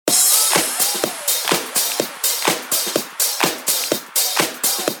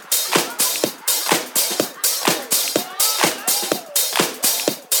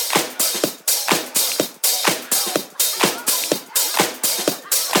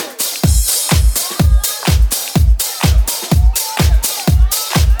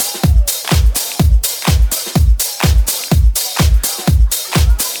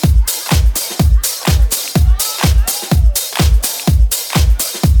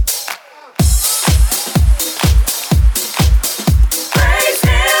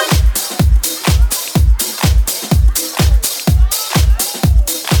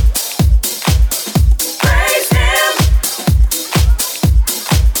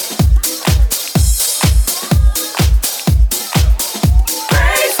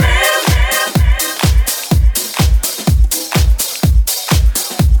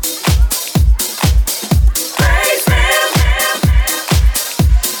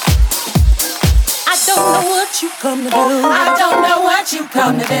don't know what you come to do. I don't know what you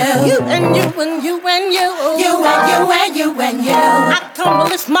come to do. You and you and you and you. You and you and you and you. I come to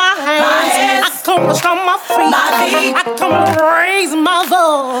lift my hands. I come to stomp my feet. I come to raise my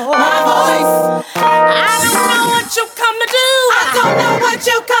voice. I don't know what you come to do. I don't know what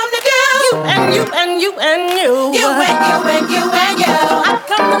you come to do. You and you and you and you. You and you and you and you. I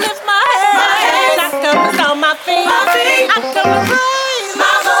come to lift my hands. I come to stomp my feet. I come to raise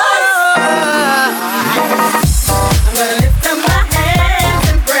my voice. I'm gonna lift up my hands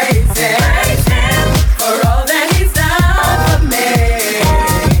and praise Him for all that He's done for me.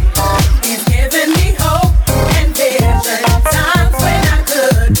 He's given me hope and vision times when I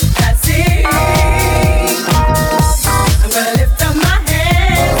could not see. I'm gonna lift up my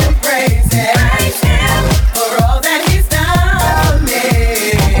hands and praise Him for all that He's done for me.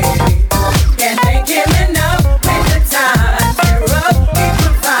 Can't thank Him enough when the times are rough. He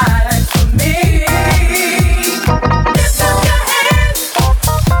provides for me. Lift up your hands,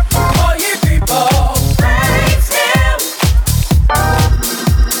 all you people, praise Him.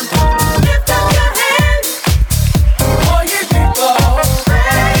 Lift up your hands, all you people,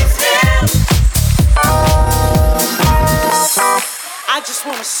 praise Him. I just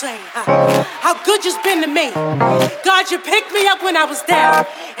want to say how good you've been to me. God, you picked me up when I was down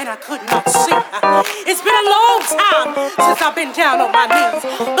and I could not see. It's been a long time since I've been down on my knees.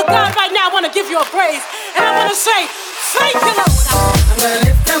 But God, right now I want to give you a praise and I want to say, thank you, Lord. I'm gonna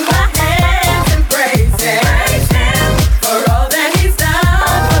lift up my hands and praise Him for all that He's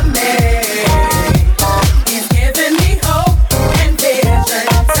done for me. He's given me hope and vision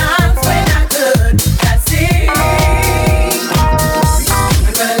times when I could not see.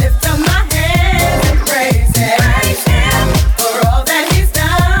 I'm gonna lift up my hands and praise Him for all that He's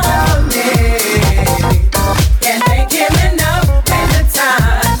done for me. Can't thank Him enough when the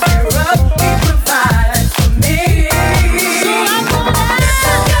times are rough. He provides for me. Lift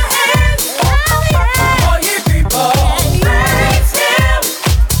up your hands, all you people, praise Him.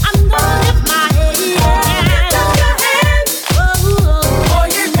 I'm gonna lift my Lift up your hands, hands. all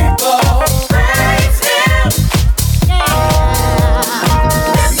you people, praise Him.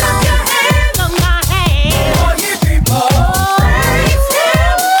 Lift up your hands, On my hands. all you people, praise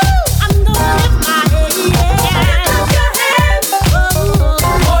Him. I'm gonna lift my Lift up your hands,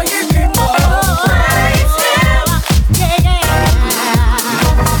 all you people, praise Him.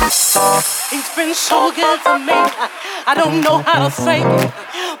 He's been so good to me. I don't know how to thank him,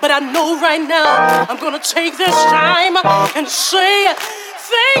 but I know right now I'm gonna take this time and say,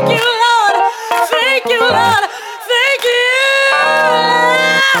 thank you, Lord. Thank you, Lord. Thank you.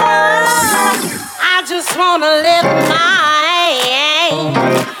 I just wanna lift my hand.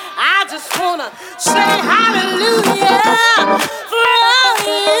 I just wanna say hallelujah for all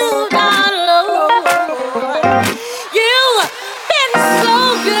you done, Lord. You've been so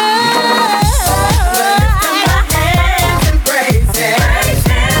good. Lift up my hands and praise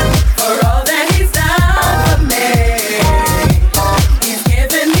Him for all that He's done for me. He's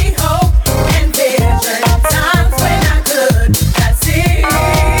given me hope and vision times when I could not see.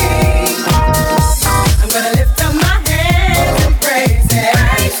 I'm gonna lift up my hands and praise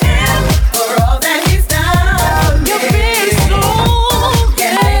Him for all that He's done for me. You've been so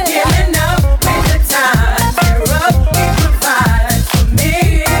Can't thank Him enough when the times are rough. He provides for me.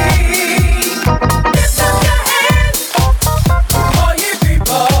 Lift up your hands, all you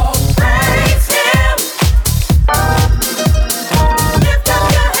people, praise Him. Lift up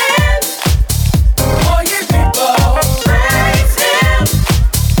your hands, all you people, praise Him.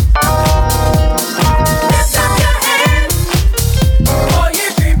 Lift up your hands, all you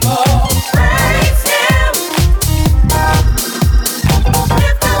people, praise Him.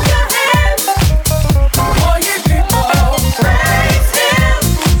 Lift up your hands, all you people, praise Him.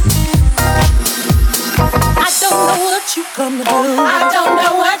 I don't know what you come to do. I don't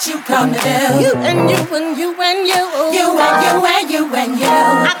know what you come to do. You and you and you and you. You and you and you and you.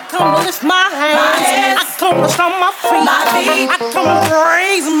 I come to lift my hands. I come to stomp my feet. I come to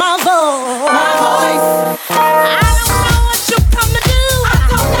raise my voice. I don't know what you come to do. I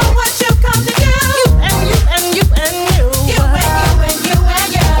don't know what you come to do. You and you and you and you. You and you and you and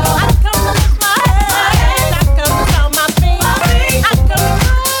you. I come to lift my hands. I come to stomp my feet. I come to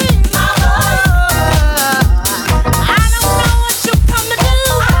raise my voice. I don't know what you come to do.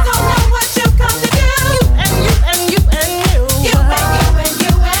 I don't know what you come to do. You and you and you and you. You and you and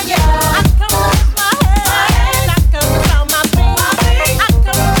you and you. I come to lift my hands. I come to stomp my feet. I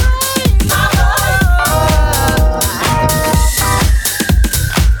come to raise my voice.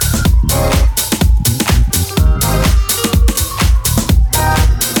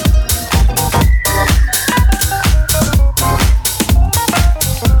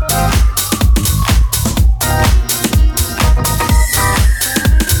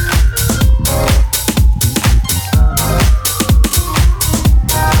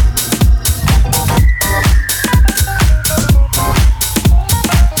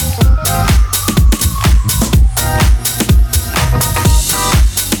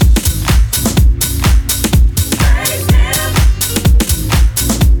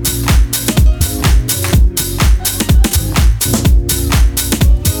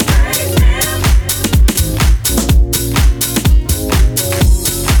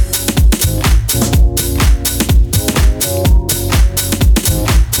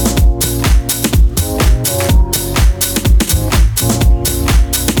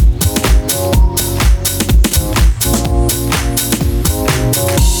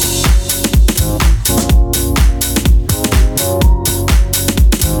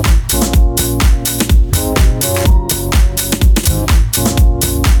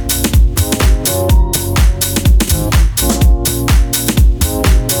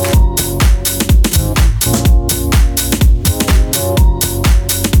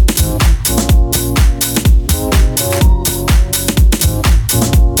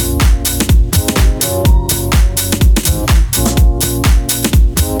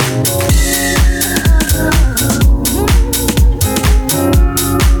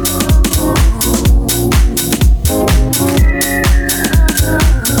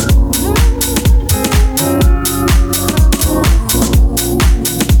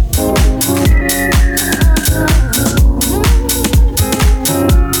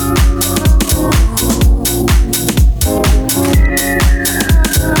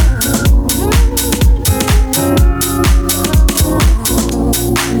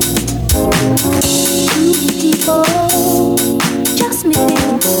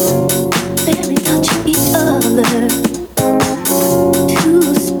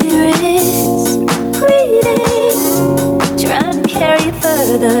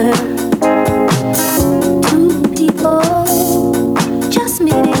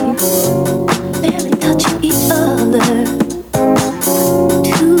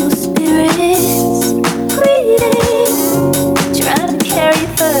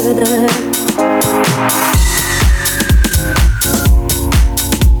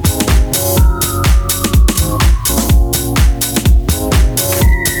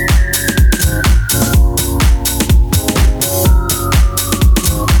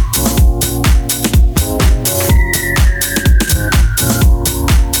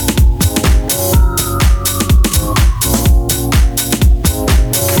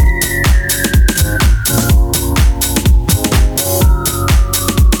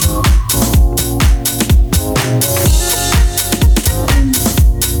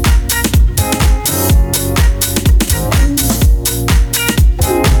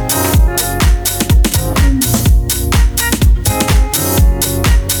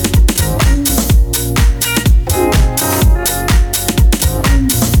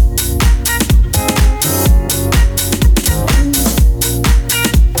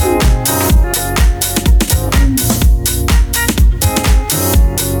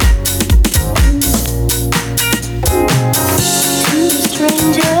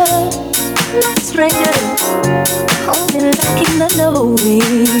 stranger, only lacking the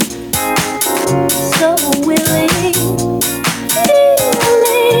knowing. So willing,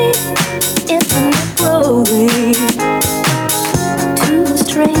 feeling, infinite growing. To a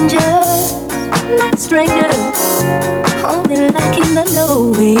stranger, not stranger, only lacking the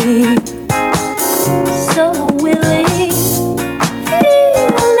knowing. So willing,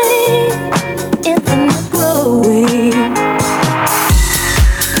 feeling, infinite growing.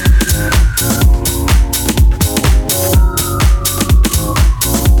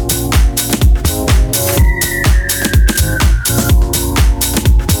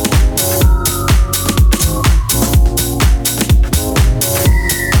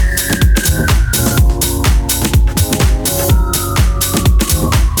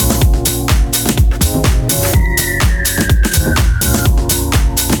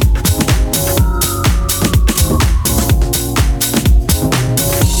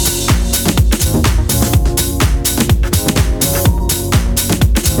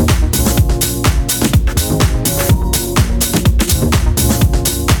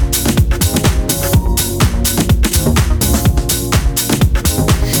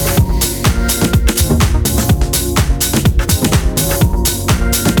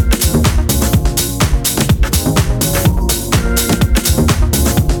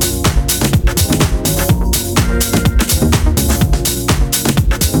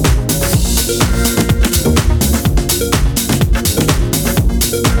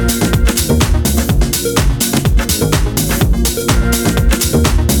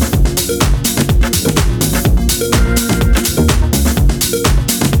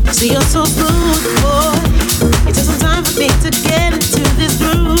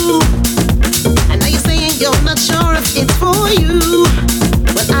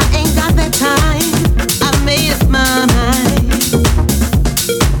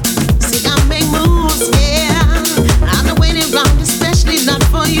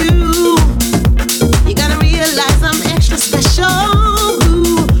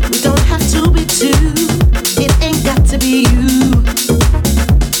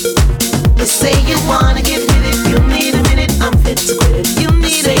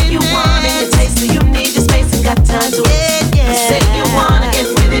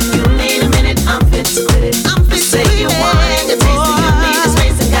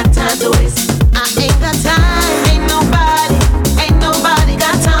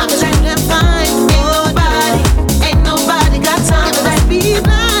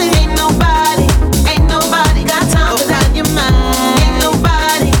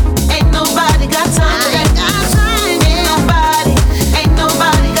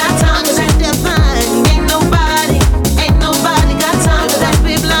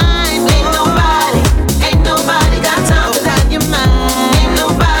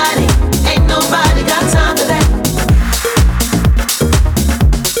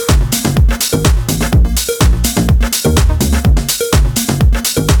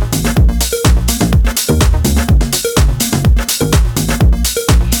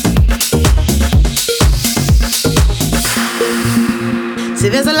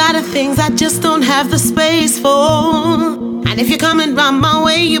 The space for. And if you're coming round my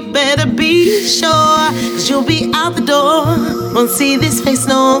way, you better be sure, 'cause you'll be out the door, won't see this face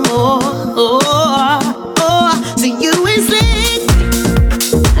no more. So you ain't slick,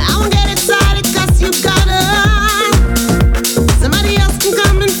 I won't get excited 'cause you got her. Somebody else can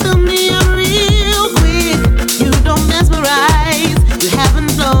come and fill me up real quick. You don't mesmerize, you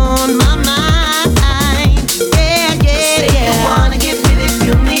haven't blown my mind. Say you wanna get with it,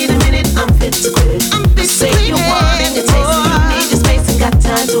 you need a minute, I'm fit to quit. Say you want it, taste it, you need your space and got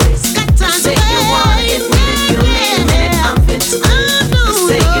time to waste. Say you want it, with it, you need a minute, I'm fit to quit.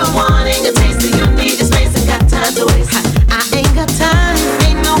 Say you want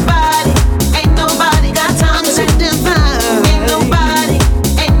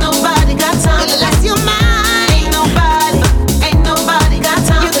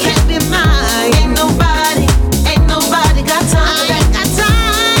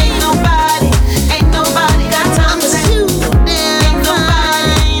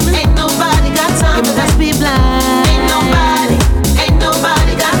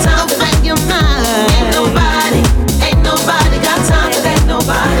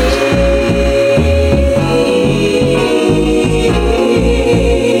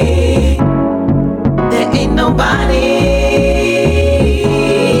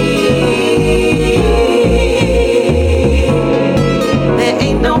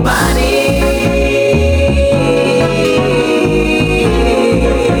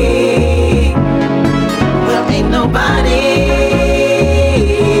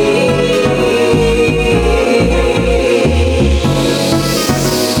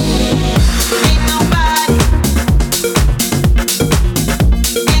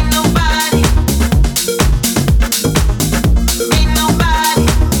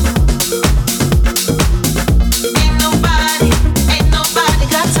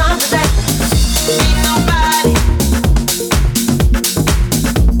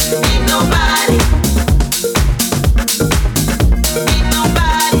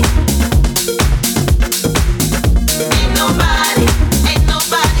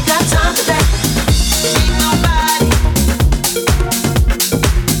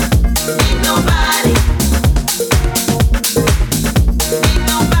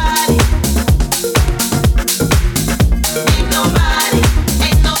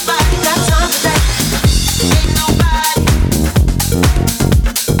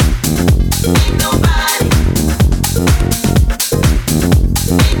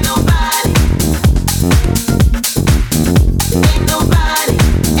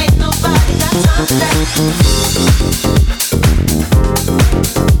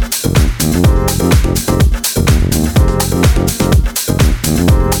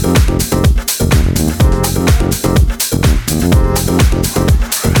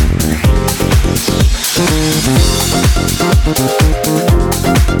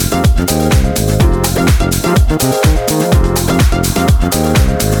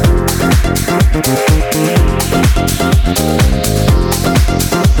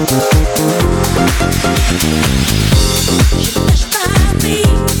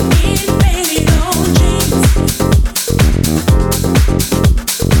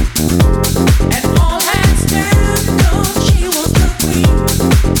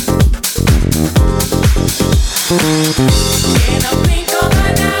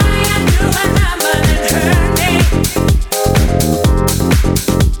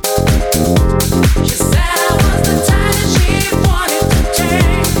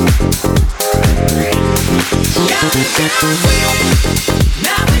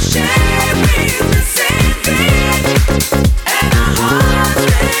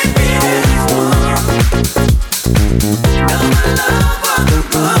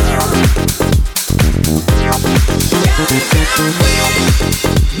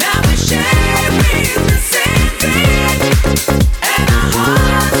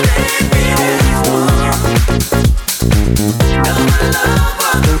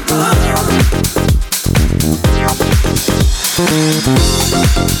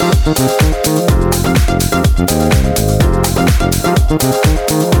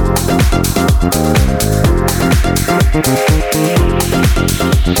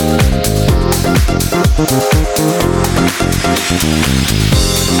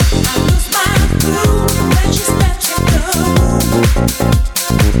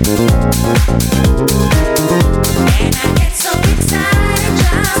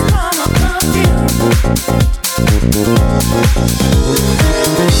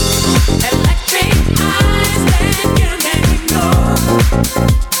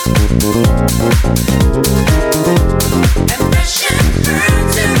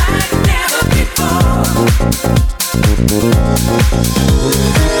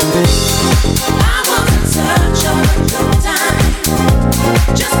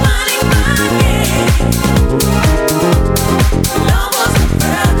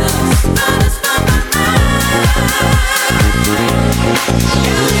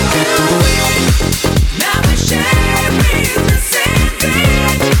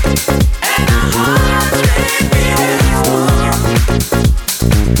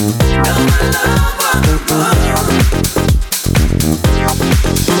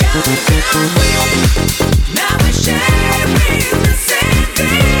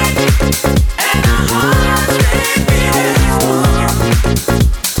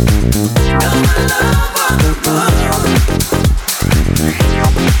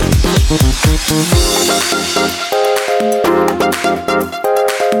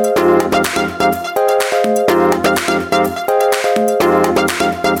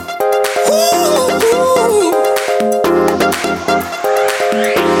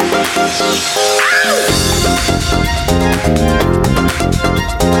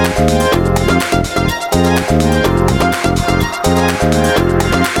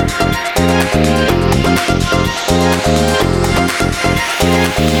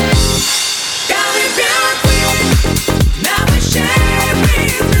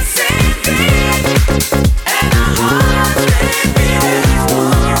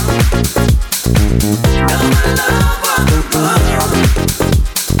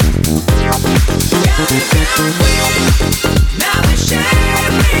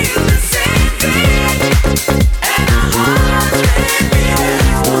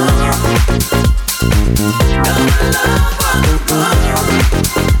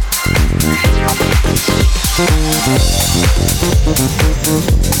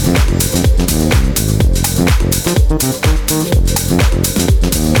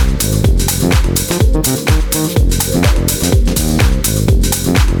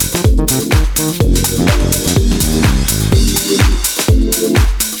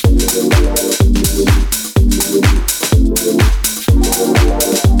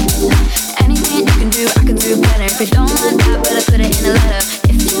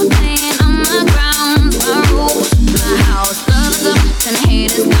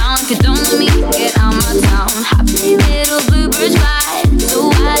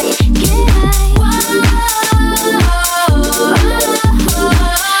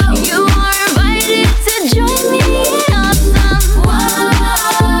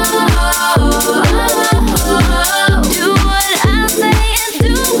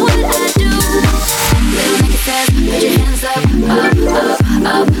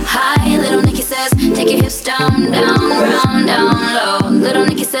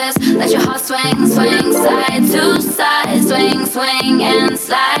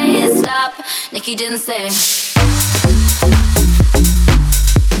Nikki didn't say.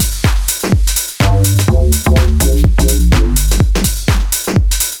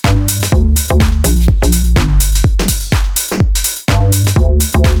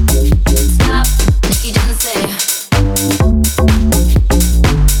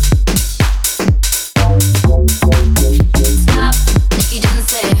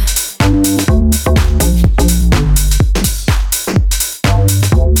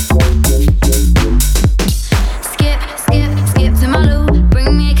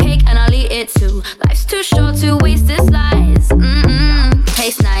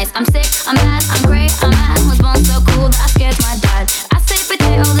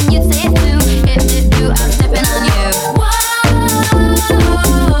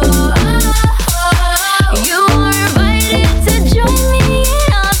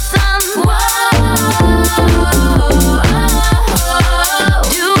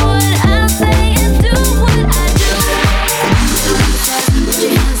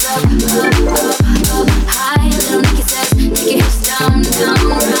 High, little Nikki says, take your hips down, down,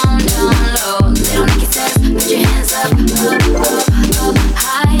 down, down.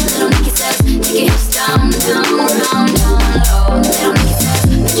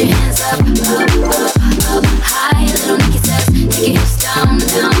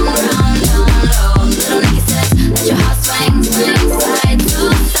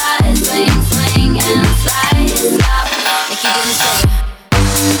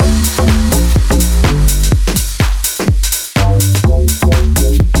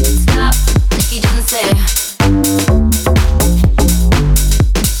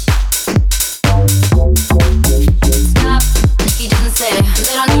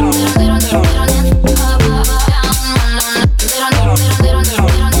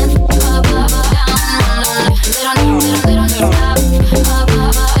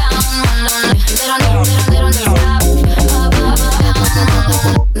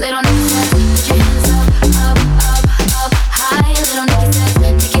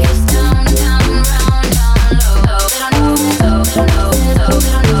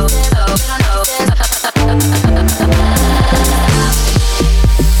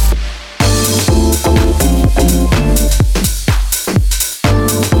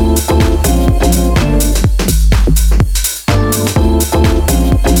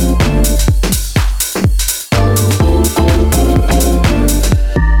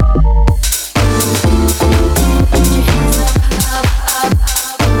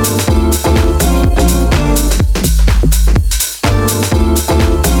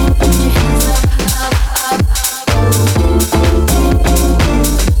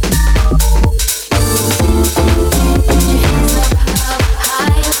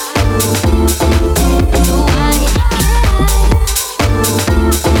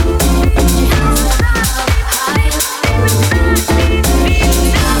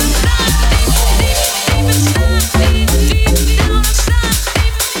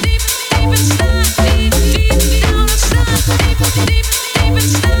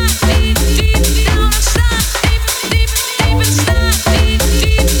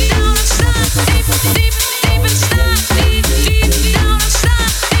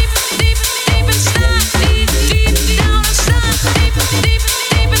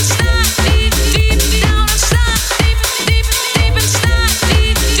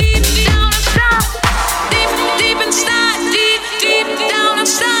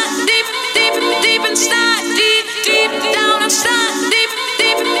 Deep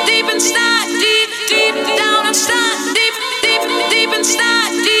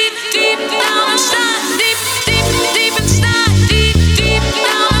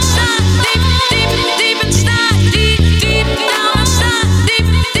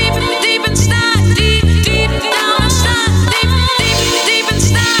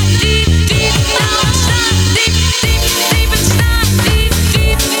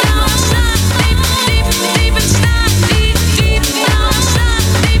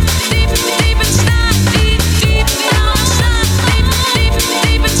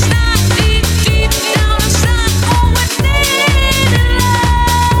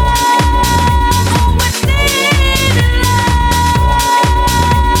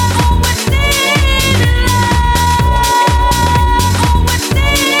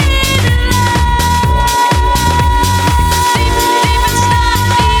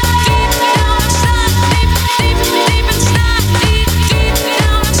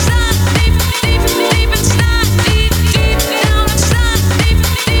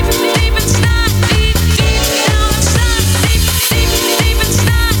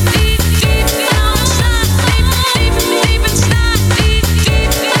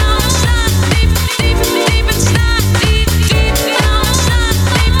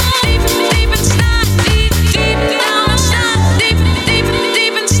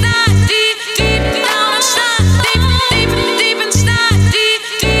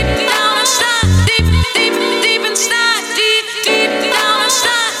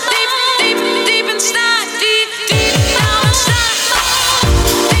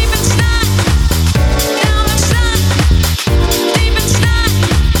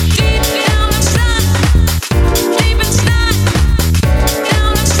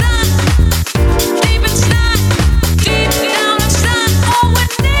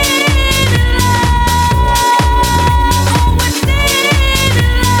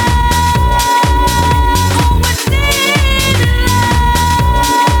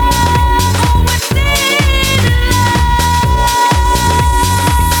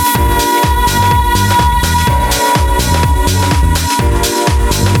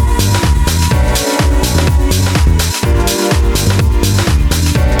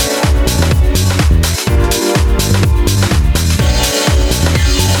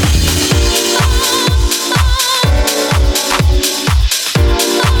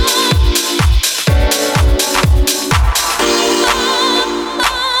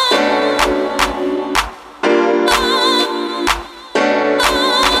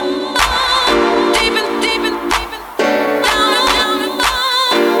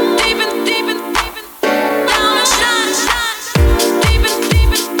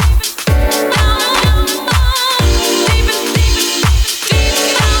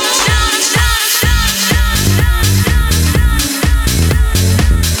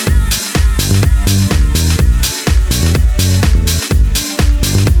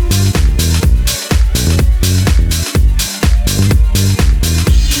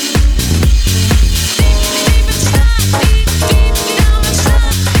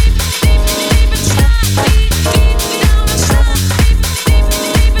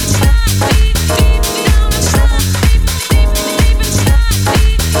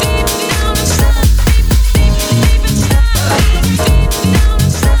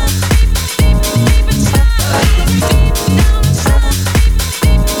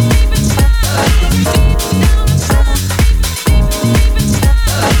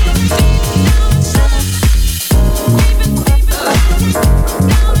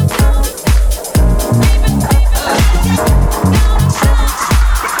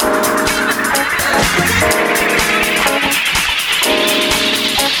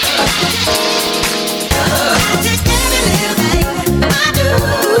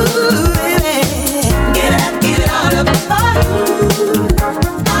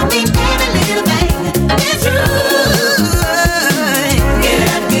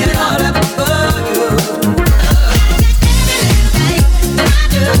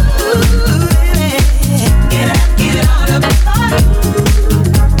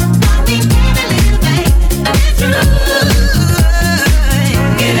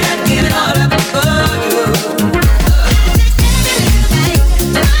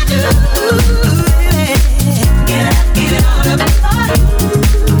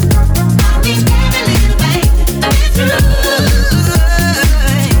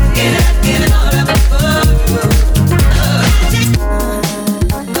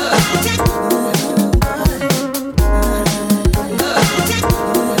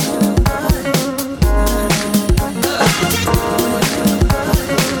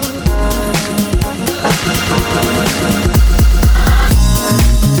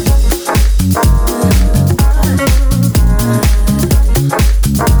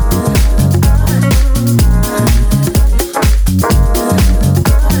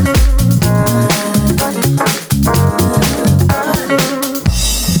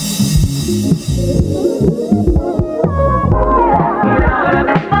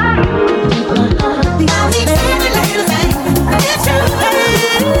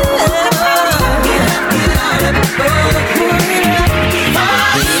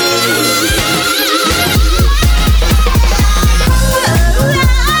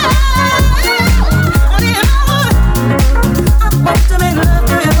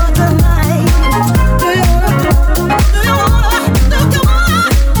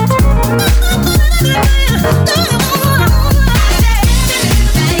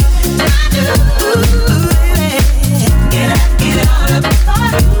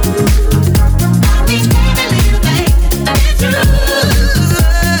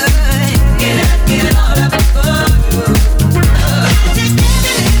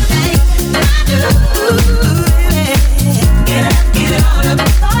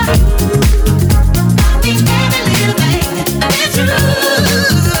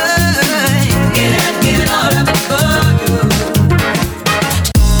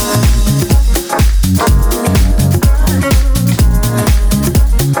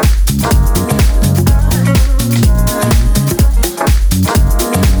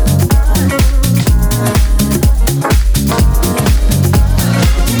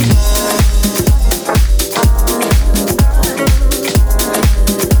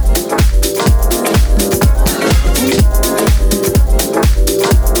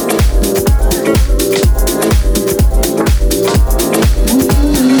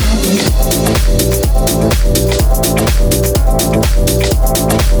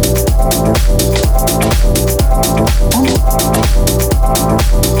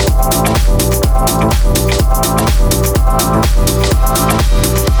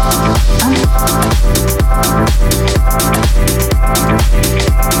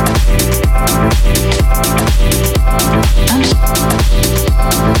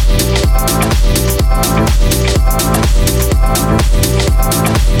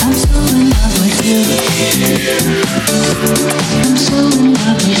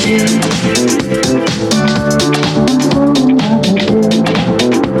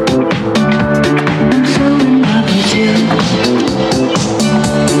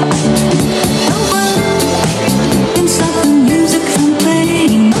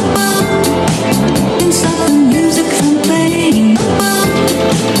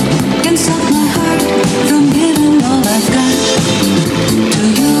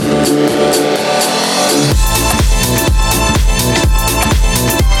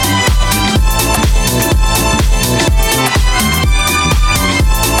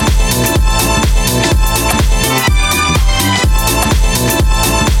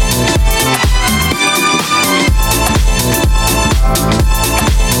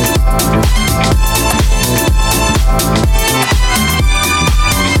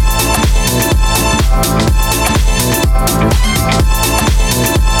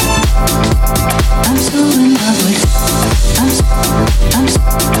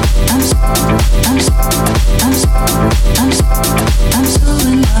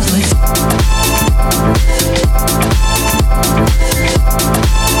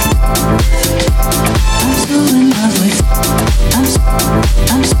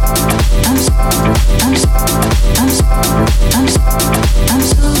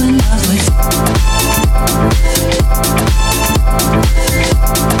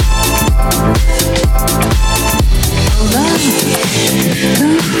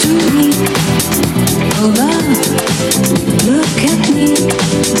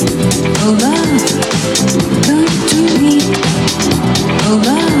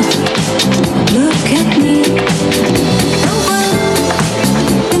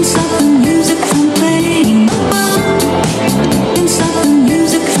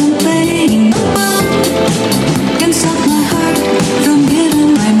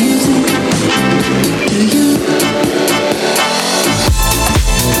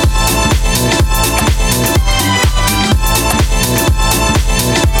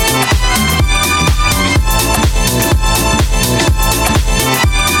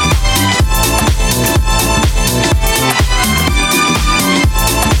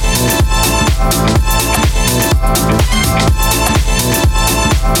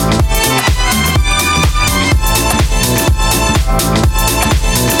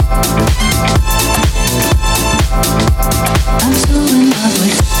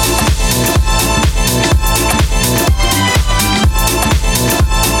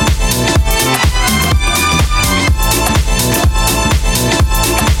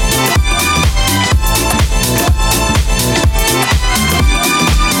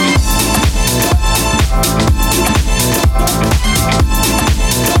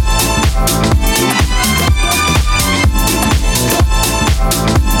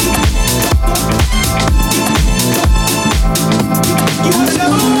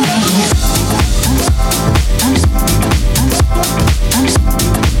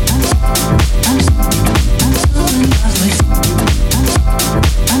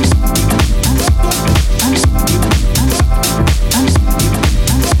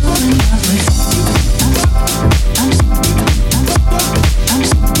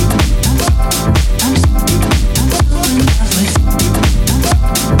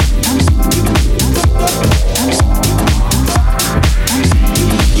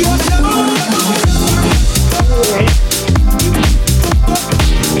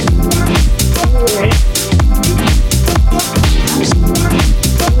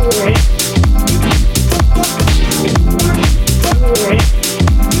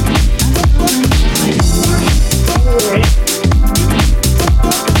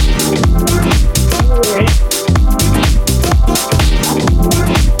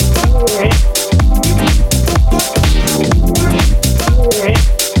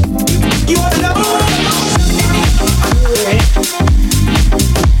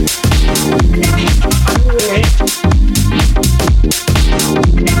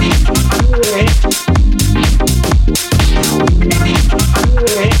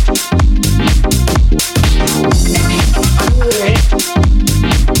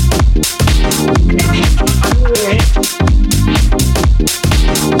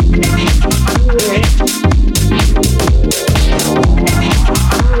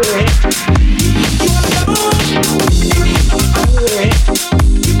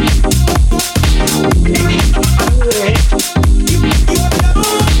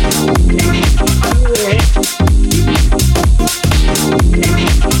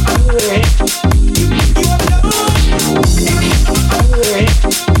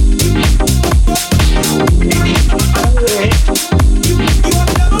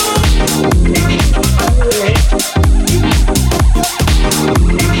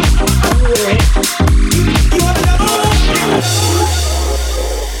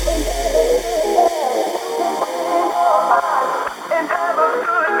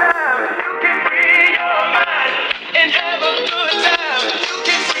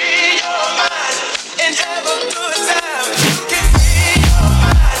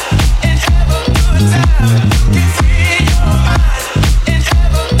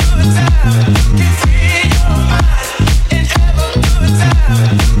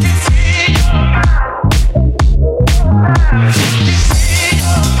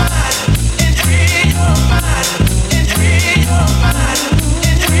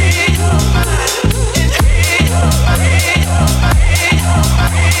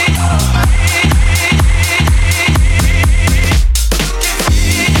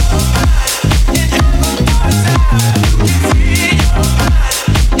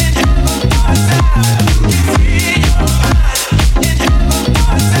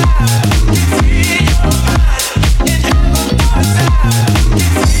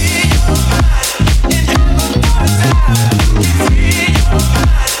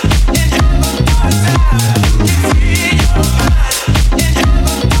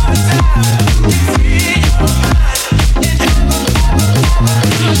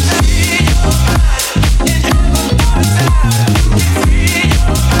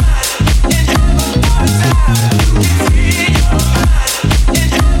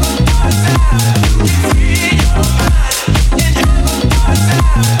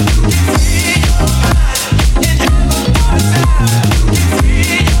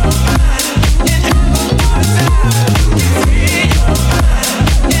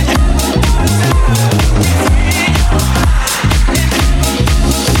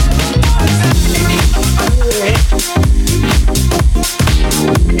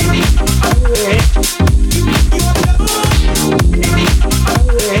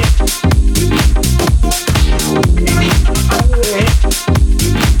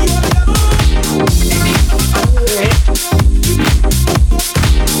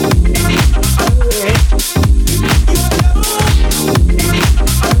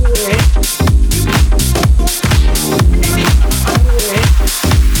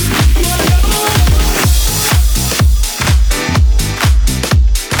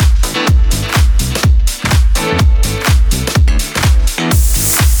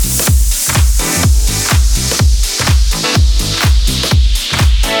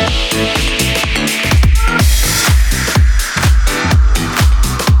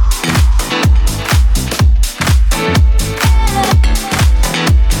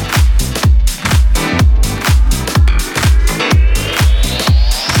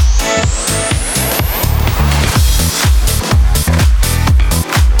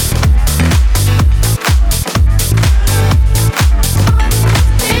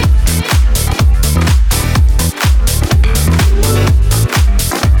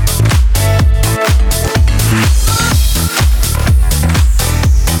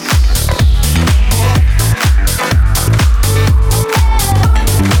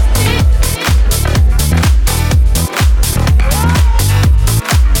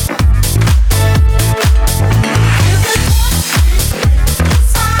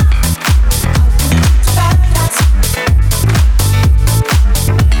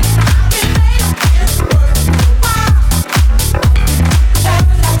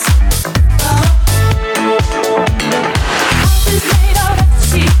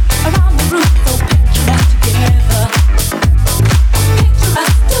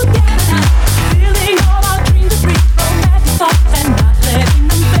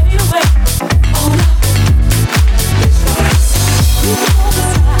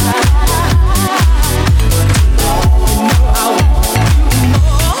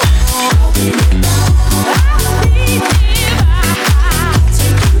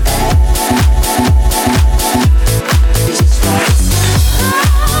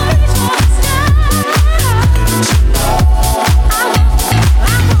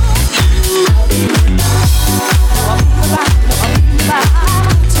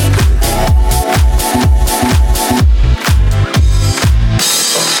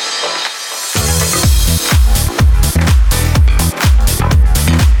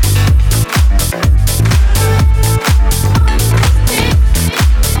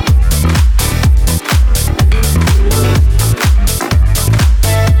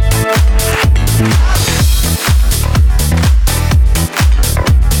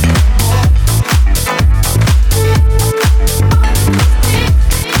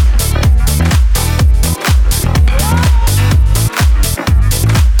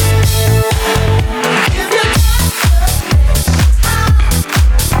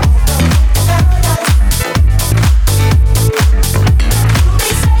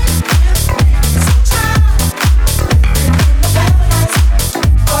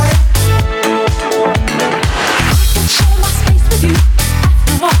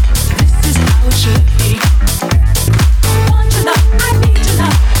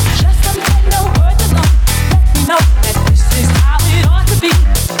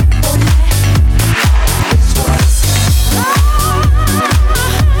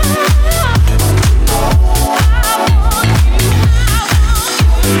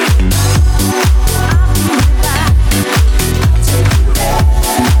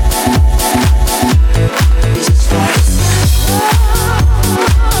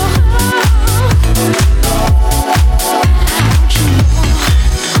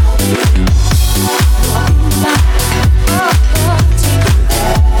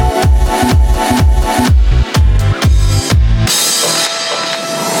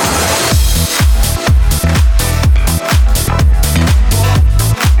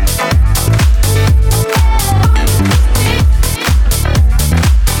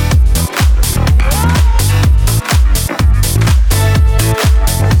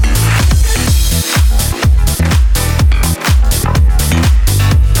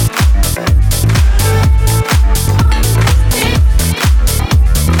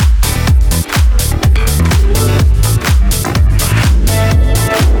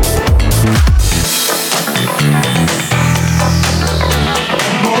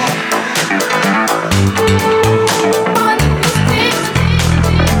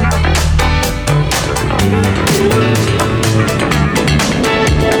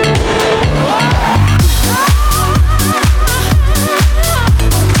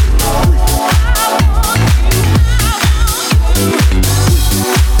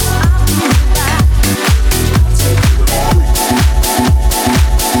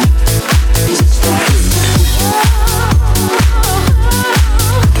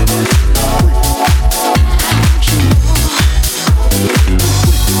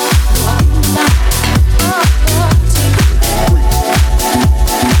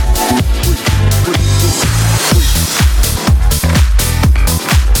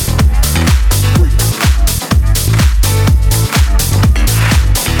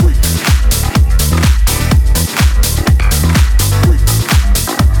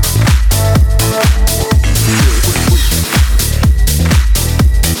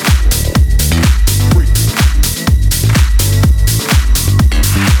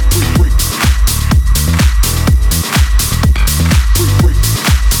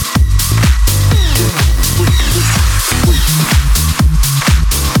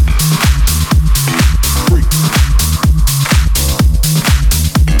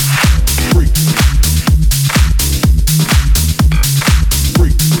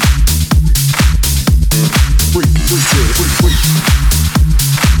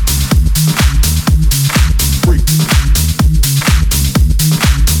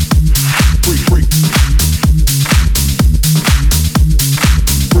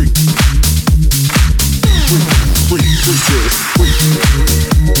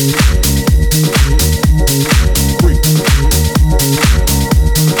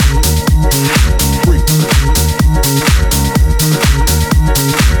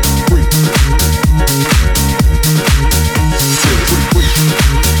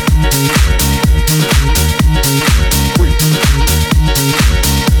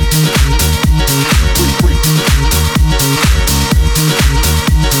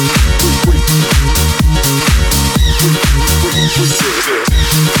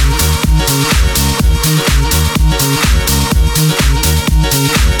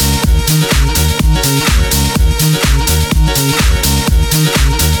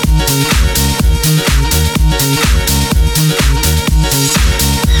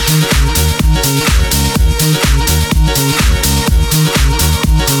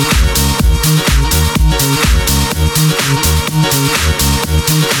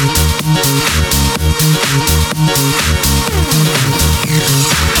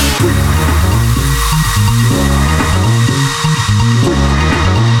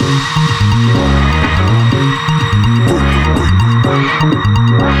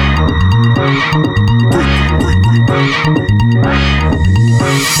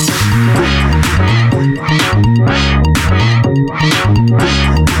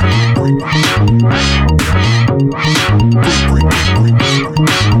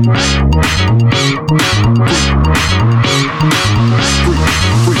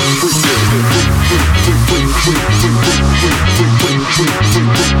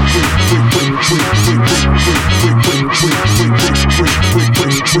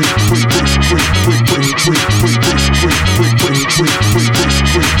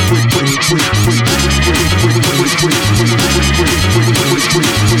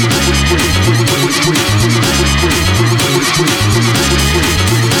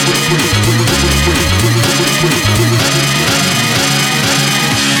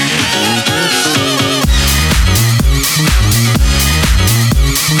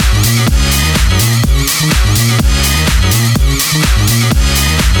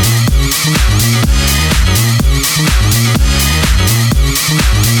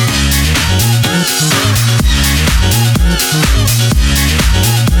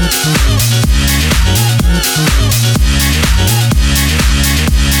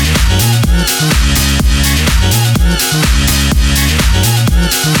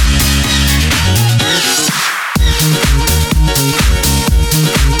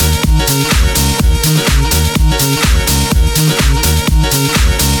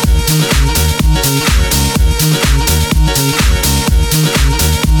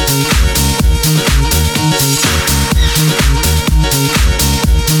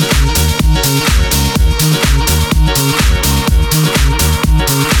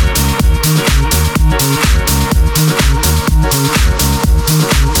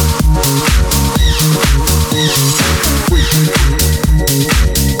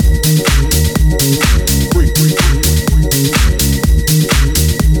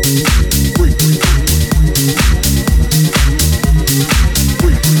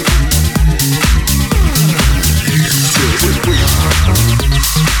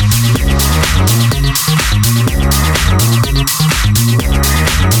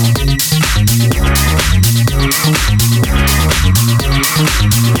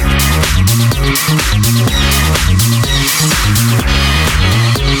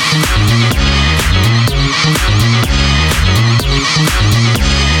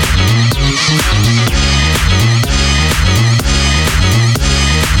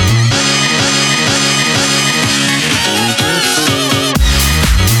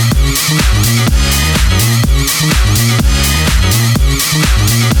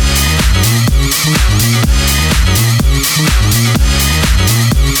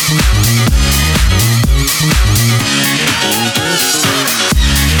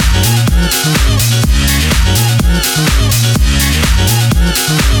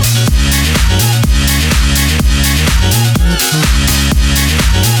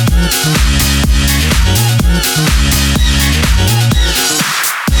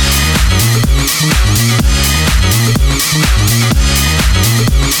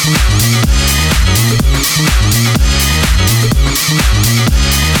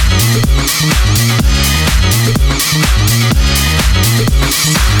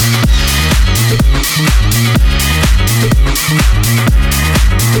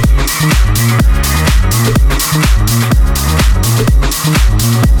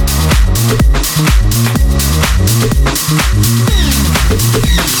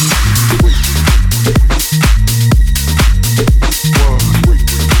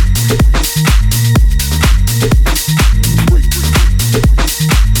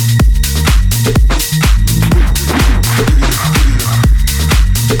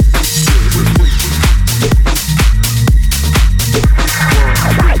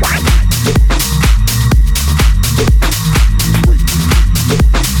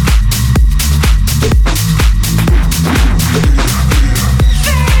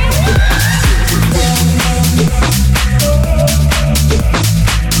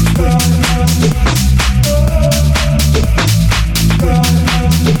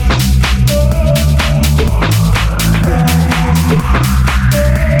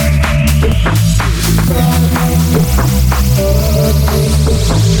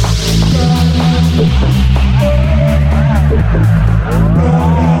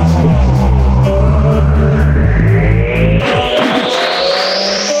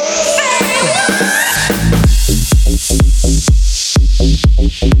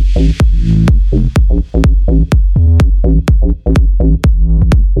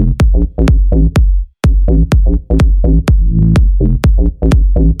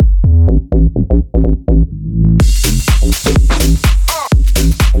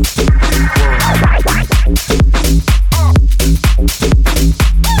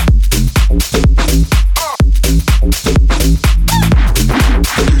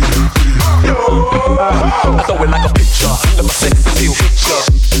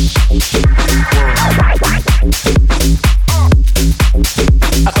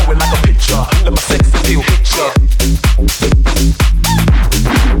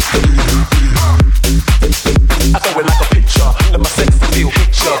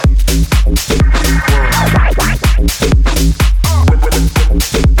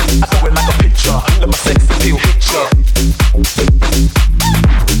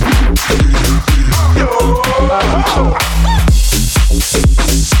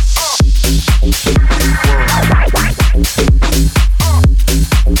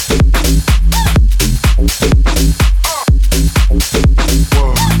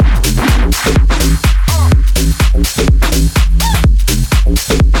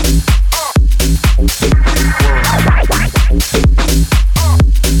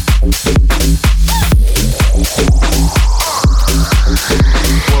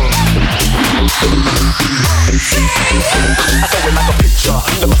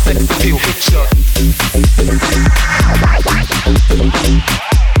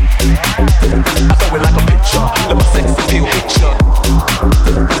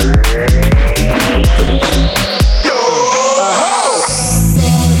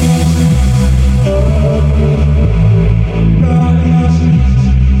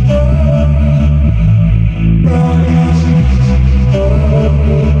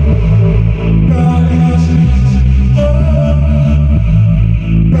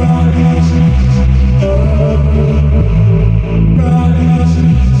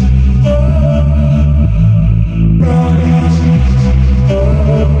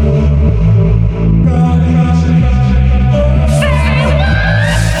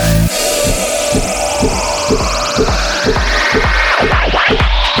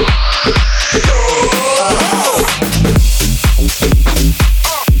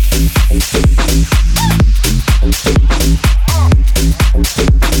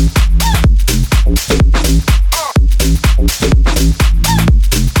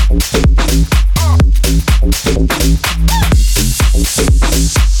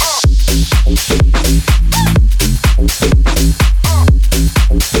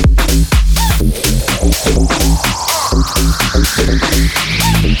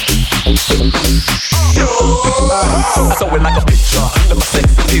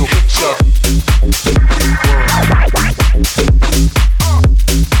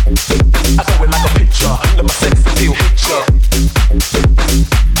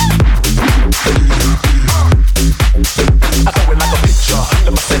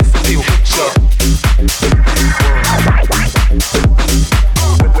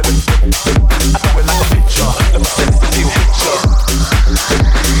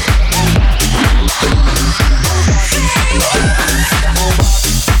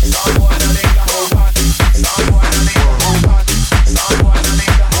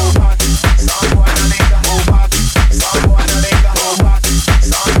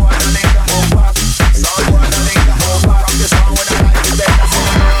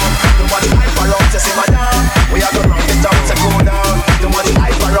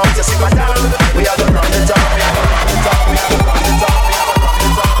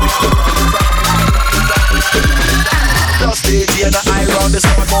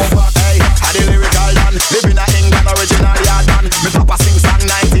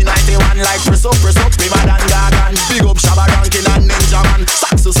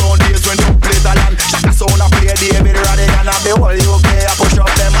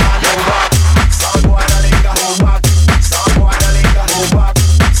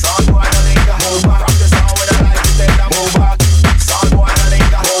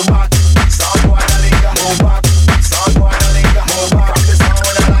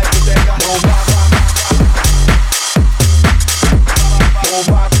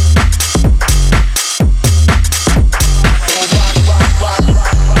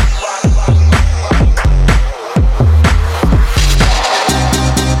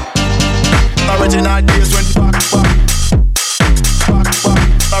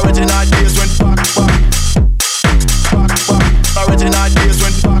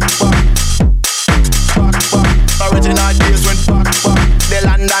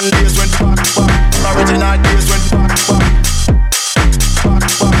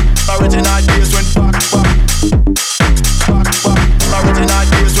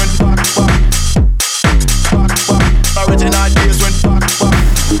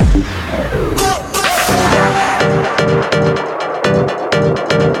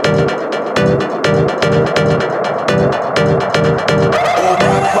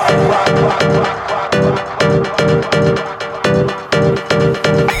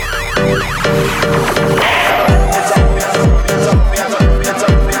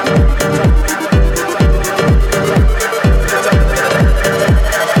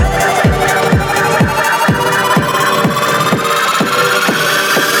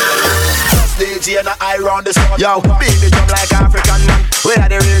Yo, beat the drum like African man. We are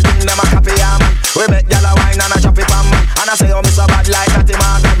the real thing, them a copy ya man. We make gyal a wine and a chop it pan man. And I say, oh, me so bad like Natty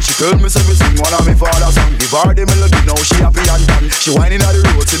Morgan. She tell me say we sing one of me father's song. Give her the melody, now she happy and done. She whining a